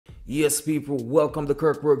Yes, people, welcome to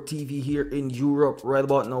Kirkwork TV here in Europe. Right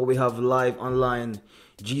about now, we have live online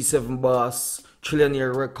G7 Boss,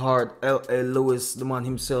 Trillionaire Record, L.A. Lewis, the man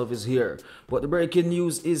himself is here. But the breaking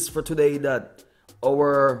news is for today that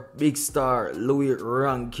our big star, Louie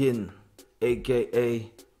Rankin, aka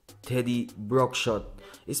Teddy Brockshot,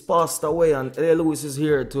 is passed away, and L.A. Lewis is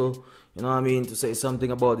here to, to say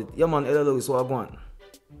something about it. Yeah, man, L.A. Lewis, what I want?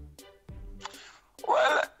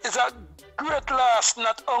 Well, it's a great loss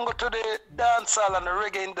not only to the dancehall and the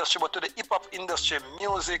reggae industry, but to the hip-hop industry,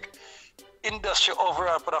 music industry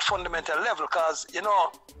overall at a fundamental level. Because,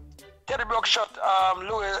 Teddy Brockshot,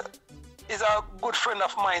 Louis, is a good friend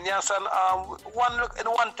of mine, yes, and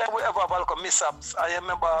one time we ever have a mishaps. I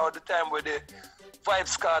remember the time with the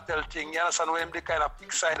Vibes Cartel thing, you understand, when they kind of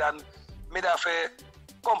pick side and made have a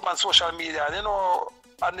come on social media, and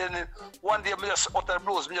then one day I just out of the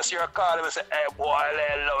blues, I just hear a call and I say, hey boy,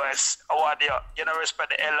 Lewis, I want you know,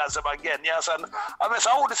 respect the elders again, yes, and I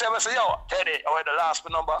say, who this? I say, yo, Teddy, I want the last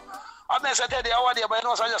number. I say, Teddy, I want you, but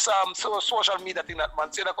so I just so social media thing that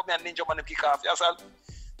man, say that come here and Ninja Man kick off, yes, and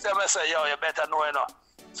so I say, yo, you better know,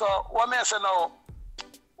 So what I say now,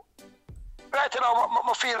 right now,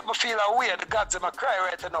 I feel a way, the gods in my cry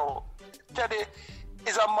right now. Teddy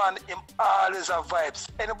is a man, him always have vibes.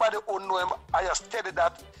 Anybody who know him, I just tell you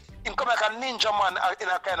that him come like a ninja man in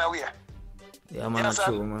a kind of way. Yeah, man, that's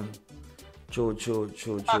true, man. True.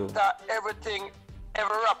 Actor, everything,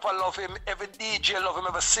 every rapper love him, every DJ love him,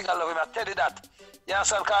 every singer love him. I tell you that. You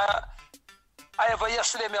understand? Cause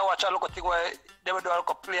yesterday me I watch a local thing where they would do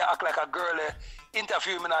a play act like a girl,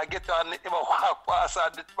 interview me and I get on him walk past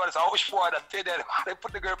and it's a hush for that Teddy, they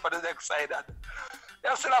put the girl on the next side. And they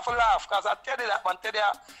still have to laugh because I tell you that, man, tell you,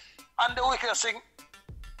 and the wicked thing,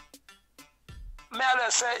 me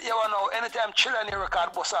always say, anytime children in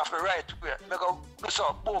record bust off the right way, me go do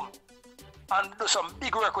some boom, and do some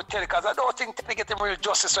big work with Teddy, because I don't think Teddy get him real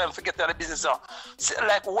justice for him to get to the business now.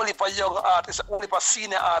 Like all of a young artists, all of a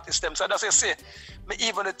senior artists, them. So that's what I say, me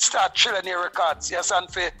even start children in records, yes, and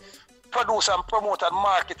for produce and promote and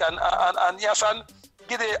market and yes, and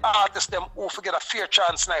give the artists them who forget a fair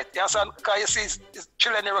chance night. You understand? Because you see,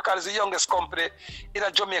 Children Record is the youngest company in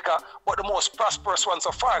Jamaica, but the most prosperous one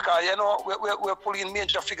so far. Because, we're pulling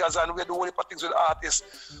major figures and we do all the things with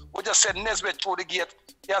artists. We just said Nesbitt through the gate.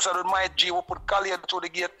 You understand? With my G, we put Khalid through the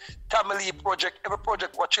gate. Tamale project, every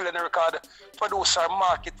project what Children Record produce or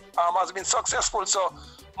market has been successful. So,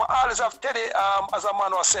 I always have Teddy, as a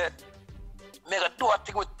man was said, make a do a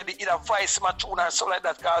thing with Teddy, either vice match or something like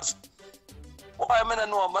that, because I mean, I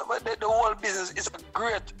know, the whole business is a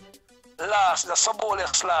great loss, the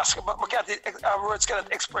symbolic loss. Words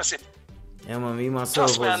cannot express it. Yeah, man, me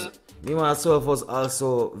myself was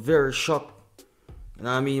also very shocked. You know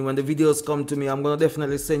what I mean? When the videos come to me, I'm gonna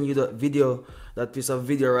definitely send you that piece of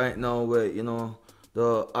video right now where,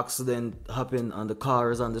 the accident happened and the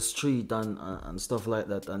car is on the street and stuff like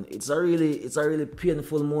that, and it's a really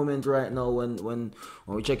painful moment right now when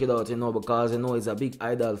we check it out, because it's a big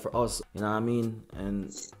idol for us, you know what I mean, and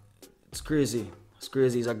it's crazy.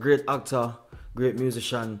 He's a great actor, great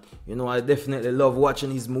musician, I definitely love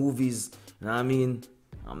watching his movies, you know what I mean.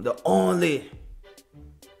 I'm the only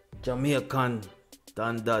Jamaican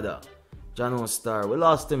Dan Dada, Jano Star. We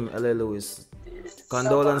lost him, L.A. Lewis.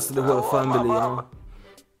 Condolence to the whole family,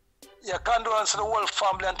 Yeah, condolence to the whole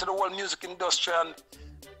family and to the whole music industry. And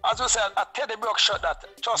as we said, I Teddy Brockshot that,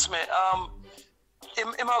 trust me,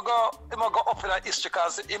 him go up in that history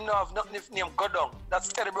because him no have nothing name go down. That's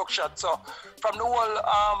Teddy Brockshot. So from the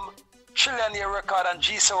whole Trillionaire Record and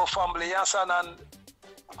G7 family, yes, and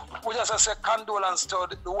we just say condolence to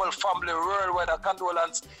the whole family worldwide, and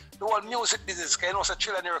condolence the whole music business. Because say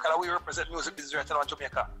Trillionaire Record, we represent music business right now in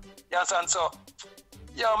Jamaica. Yes, and so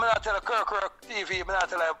I'm not telling Kirk TV, I'm not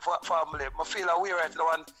telling family. I feel a way right now.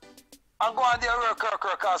 And I'm going there with Kirk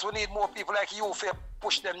because we need more people like you to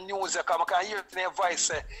push them news. Because I can hear it in your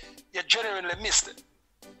voice. You genuinely missed it.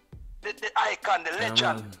 The icon, the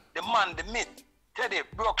legend, the man, the myth, Teddy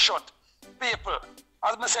Brockshot, people.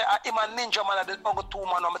 As I say, I'm a ninja man, I don't go two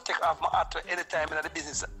man, I'm take off my hat anytime in the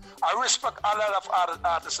business. I respect a lot of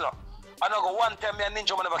artists now. I know go one time me a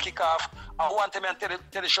ninja man never kick off, and one time me and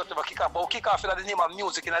Teddy Shot never kick off. But kick off in the name of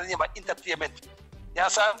music, in the name of entertainment. You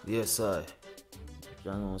understand? Yes, sir.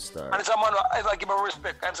 Jano Star. And it's a man who I give him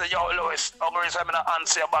respect and say, yo, Lewis, I'm going to say I'm going to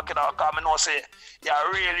answer you back in our car. I know say,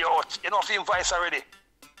 you're really out. You know, film voice already.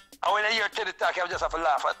 And when I hear Teddy talk, I just have to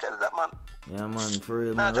laugh. I tell you that, man. Yeah, man, for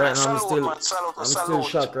real, man. Right now, I'm still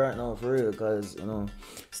shocked right now, for real, because,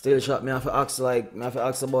 still shocked. I have to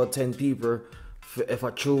ask about 10 people if I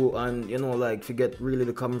true and, forget really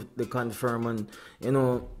the confirm and,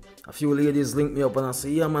 a few ladies link me up and I say,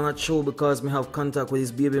 yeah man, that's true because me have contact with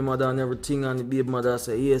his baby mother and everything, and the baby mother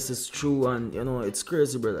say, yes, it's true, and you know, it's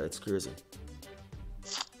crazy, brother, it's crazy.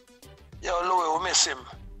 Yo, Louie, we miss him.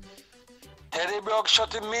 Teddy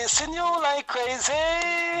Brookshot, missing you like crazy.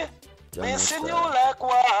 Missing you like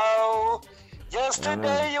wow.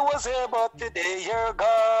 Yesterday you was here, but today you're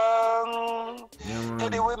gone.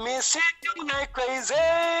 Teddy, we missing you like crazy.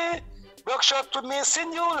 Brookshot, we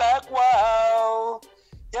missing you like wow.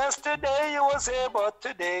 Yesterday you was here, but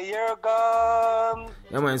today you're gone.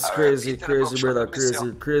 Yeah man, it's crazy, brother,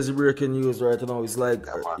 crazy breaking news right now. It's like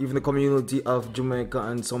even the community of Jamaica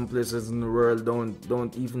and some places in the world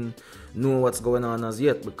don't even know what's going on as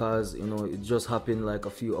yet, because you know it just happened like a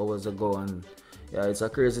few hours ago, and yeah, it's a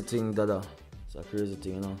crazy thing, Dada. It's a crazy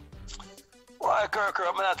thing, you know. Well, Kirk,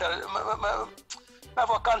 I'm not telling you. I have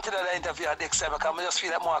a consider the interview at next time because I just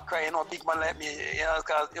feel like more crying, you know, big man like me, you know,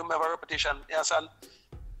 because you have a repetition, you understand?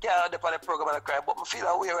 Yeah, the program and I cry, but I feel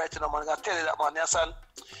that way right now, man. I tell you that, man. Yes, and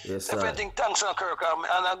yes, sir. Everything, thanks, Kirk,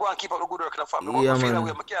 and I go and keep up the good work in the family. Yeah, I feel man.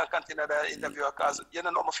 that way, I can't continue the interview because you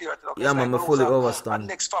know how I feel right now. Yeah, man, I fully understand.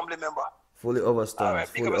 Next family member. Fully understand. Right,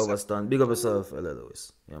 fully understand. Big up yourself, Ella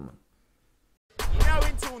Lewis. Yeah, man. Now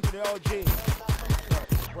in tune to the OG.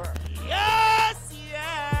 Yes,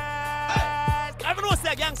 yes. Everyone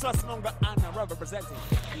say gangsters number and representing.